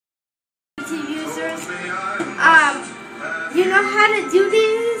you know how to do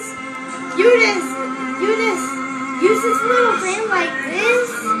these? You just use this little thing like this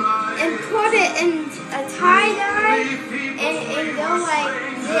and put it in a tie-dye and go like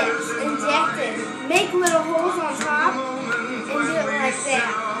this, inject it. Make little holes on top and do it like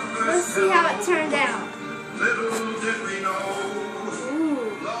that. Let's see how it turned out.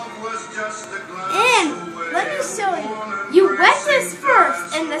 And let me show you. You wet this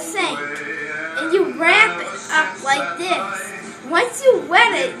first in the sink and you wrap it up like this. Once you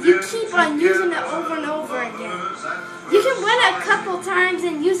wet it, you keep on using it over and over again. You can wet it a couple times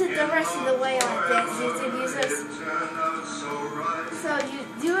and use it the rest of the way like this. YouTube users. So you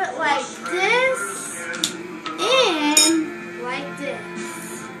do it like this and like this.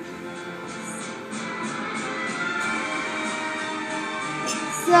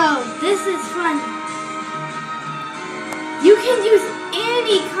 So this is fun. You can use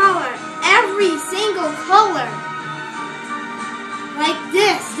any color, every single color. Like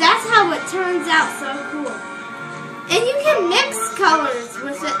this. That's how it turns out so cool. And you can mix colors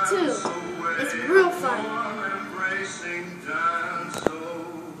with it too. It's real fun.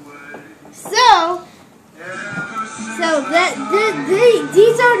 So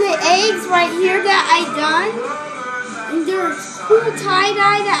these are the eggs right here that I done. And there's cool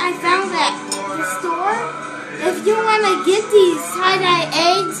tie-dye that I found at the store. If you want to get these tie-dye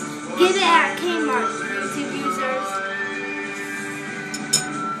eggs, get it at Kmart, YouTube users.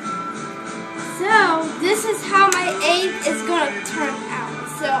 So, this is how my egg is going to turn out.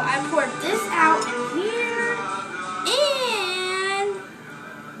 So, I poured this out in here.